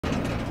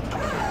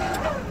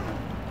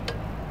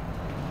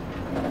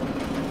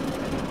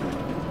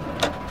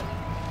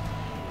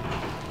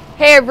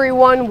Hey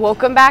everyone,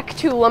 welcome back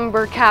to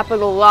Lumber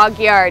Capital Log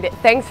Yard.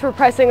 Thanks for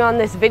pressing on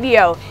this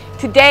video.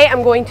 Today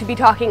I'm going to be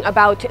talking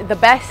about the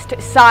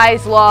best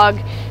size log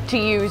to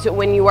use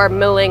when you are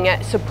milling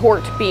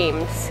support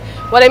beams.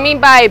 What I mean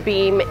by a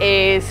beam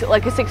is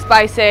like a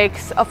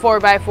 6x6, a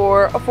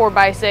 4x4, a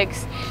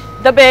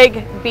 4x6, the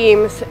big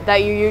beams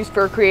that you use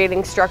for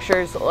creating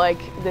structures like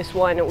this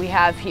one we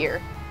have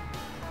here.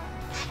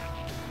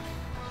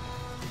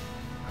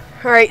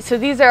 Alright, so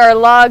these are our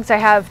logs. I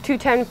have two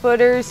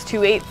 10-footers,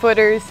 two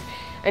 8-footers,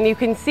 and you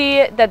can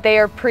see that they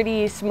are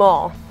pretty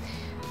small.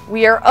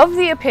 We are of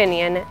the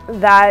opinion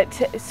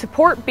that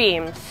support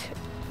beams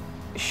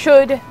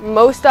should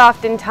most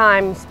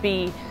oftentimes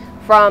be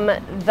from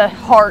the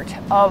heart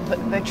of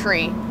the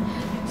tree.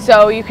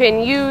 So you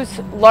can use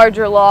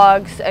larger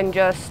logs and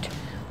just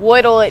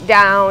whittle it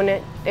down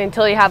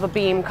until you have a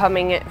beam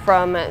coming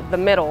from the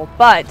middle,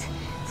 but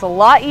it's a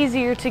lot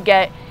easier to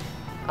get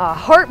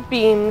heart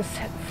beams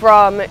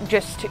from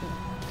just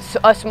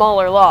a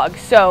smaller log.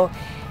 So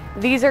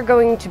these are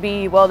going to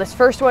be, well, this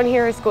first one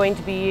here is going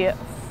to be a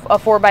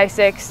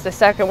 4x6. The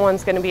second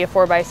one's going to be a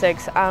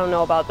 4x6. I don't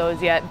know about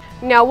those yet.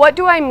 Now, what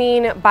do I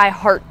mean by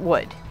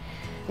heartwood?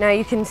 Now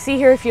you can see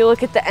here, if you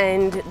look at the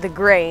end, the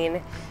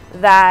grain,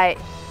 that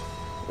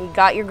you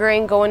got your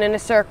grain going in a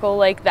circle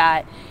like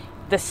that.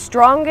 The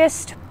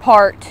strongest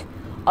part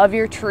of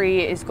your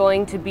tree is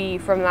going to be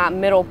from that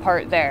middle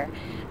part there.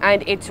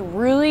 And it's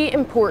really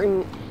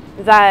important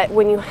that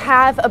when you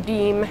have a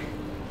beam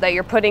that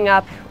you're putting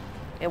up,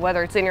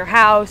 whether it's in your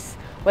house,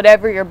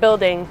 whatever you're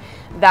building,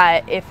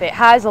 that if it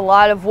has a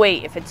lot of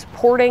weight, if it's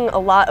supporting a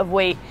lot of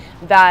weight,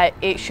 that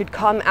it should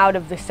come out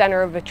of the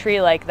center of a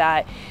tree like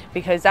that,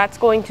 because that's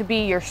going to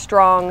be your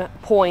strong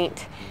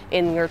point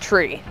in your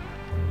tree.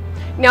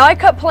 Now, I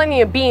cut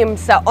plenty of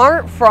beams that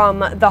aren't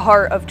from the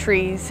heart of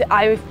trees.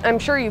 I'm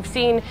sure you've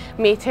seen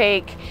me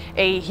take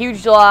a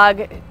huge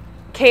log,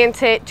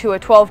 cant it to a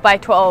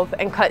 12x12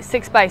 and cut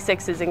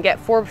 6x6s and get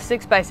 4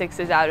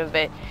 6x6s out of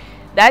it.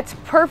 That's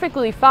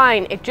perfectly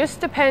fine. It just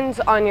depends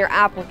on your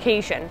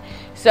application.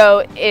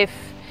 So if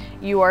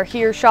you are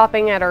here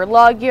shopping at our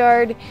log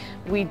yard,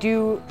 we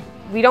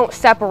don't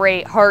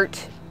separate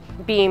heart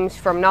beams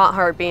from not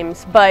heart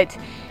beams, but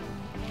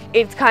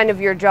it's kind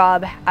of your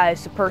job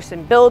as a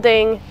person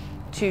building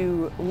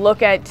to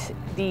look at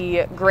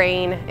the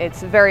grain.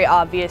 It's very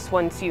obvious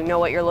once you know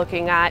what you're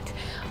looking at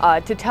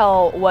to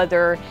tell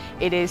whether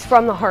it is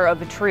from the heart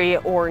of a tree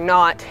or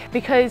not,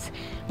 because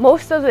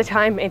most of the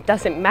time it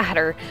doesn't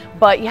matter,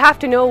 but you have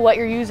to know what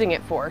you're using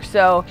it for.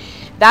 So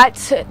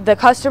that's the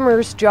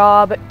customer's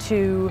job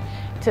to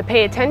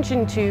pay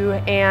attention to,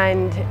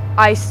 and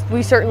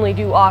we certainly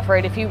do offer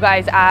it. If you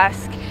guys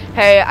ask,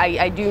 hey,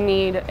 I do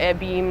need a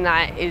beam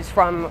that is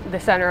from the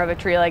center of a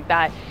tree like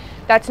that,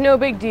 that's no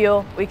big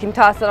deal. We can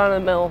toss it on the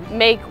mill,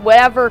 make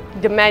whatever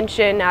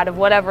dimension out of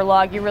whatever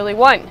log you really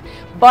want,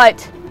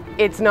 but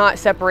it's not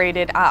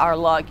separated at our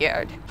log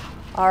yard.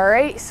 All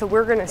right, so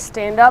we're gonna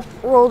stand up,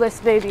 roll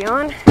this baby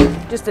on,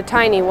 just a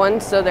tiny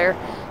one, so they're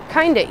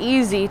kind of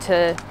easy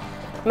to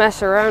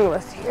mess around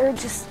with here.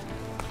 Just,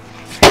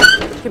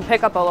 you can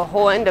pick up the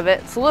whole end of it.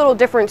 It's a little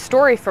different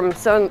story for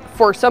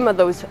some of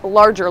those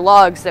larger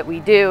logs that we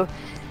do.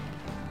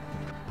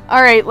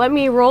 All right, let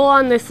me roll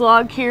on this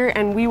log here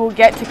and we will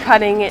get to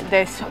cutting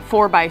this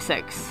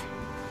 4x6.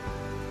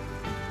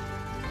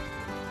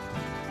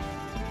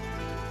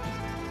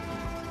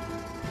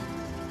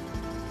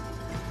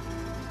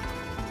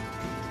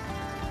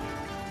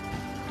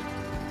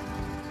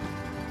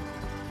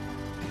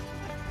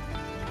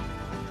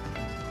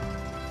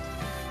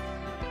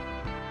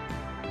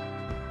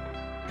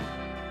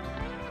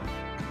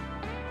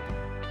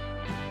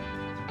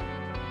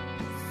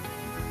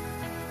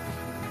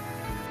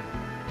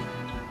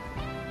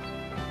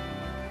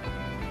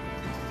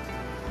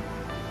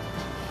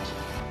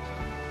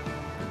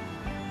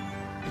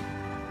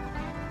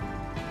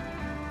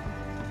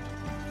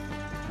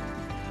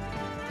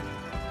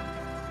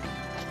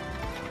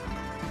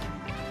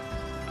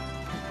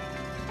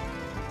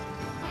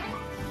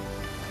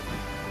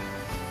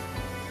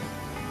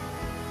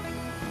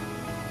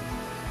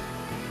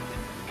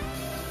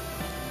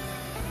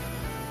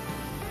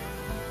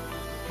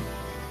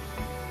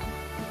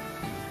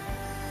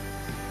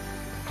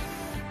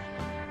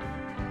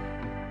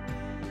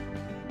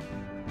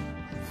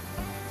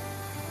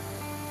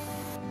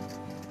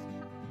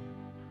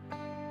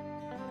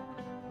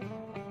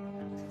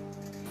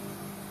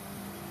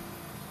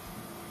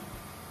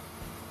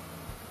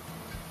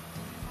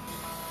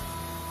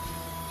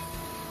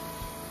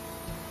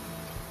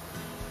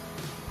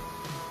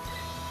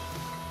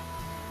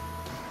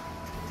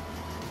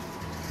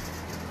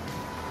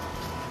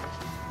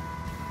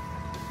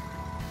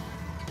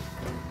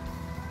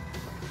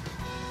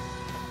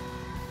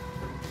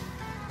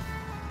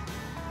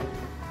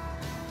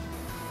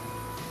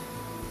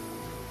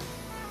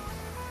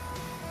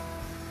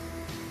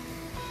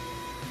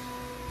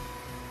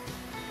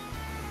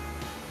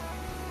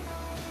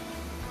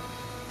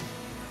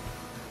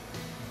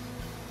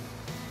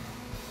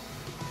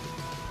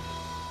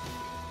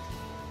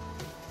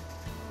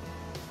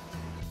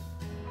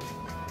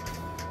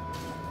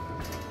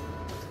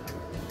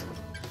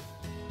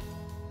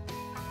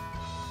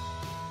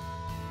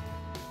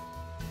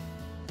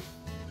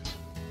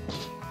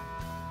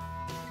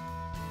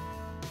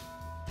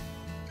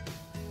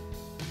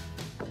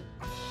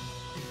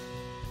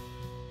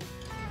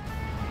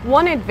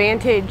 One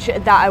advantage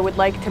that I would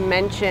like to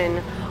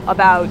mention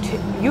about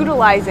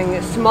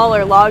utilizing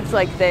smaller logs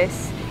like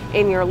this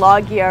in your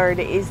log yard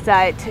is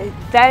that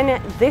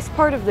then this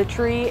part of the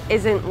tree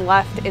isn't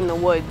left in the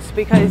woods,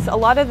 because a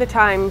lot of the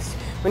times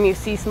when you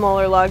see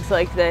smaller logs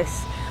like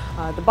this,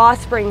 the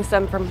boss brings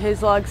them from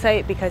his log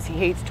site because he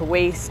hates to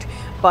waste,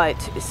 but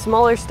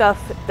smaller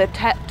stuff, the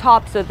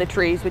tops of the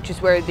trees, which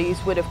is where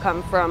these would have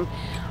come from,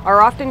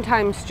 are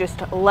oftentimes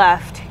just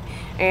left.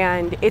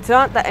 And it's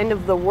not the end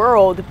of the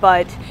world,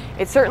 but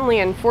it's certainly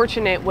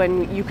unfortunate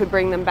when you could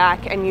bring them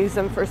back and use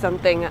them for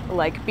something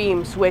like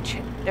beams, which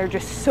they're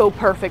just so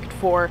perfect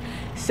for.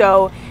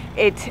 So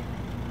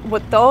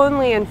the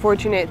only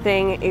unfortunate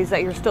thing is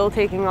that you're still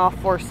taking off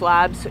 4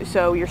 slabs,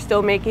 so you're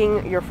still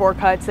making your 4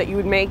 cuts that you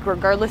would make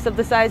regardless of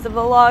the size of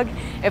the log,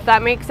 if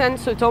that makes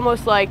sense. So it's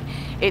almost like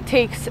it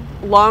takes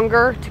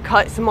longer to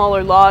cut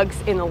smaller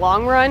logs in the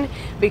long run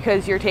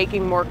because you're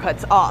taking more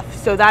cuts off.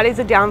 So that is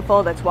a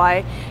downfall. That's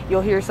why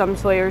you'll hear some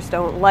sawyers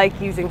don't like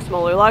using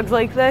smaller logs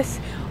like this,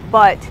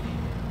 but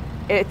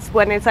it's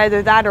when it's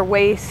either that or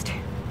waste,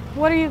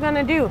 what are you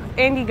gonna do?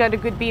 And you got a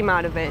good beam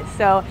out of it.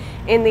 So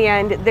in the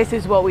end, this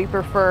is what we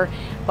prefer,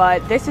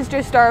 but this is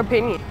just our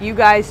opinion. You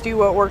guys do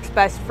what works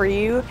best for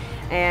you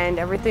and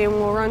everything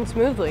will run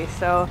smoothly.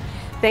 So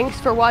thanks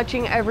for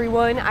watching,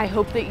 everyone. I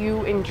hope that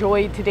you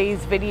enjoyed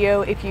today's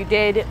video. If you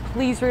did,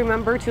 please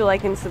remember to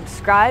like and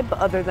subscribe.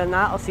 Other than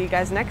that, I'll see you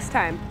guys next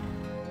time.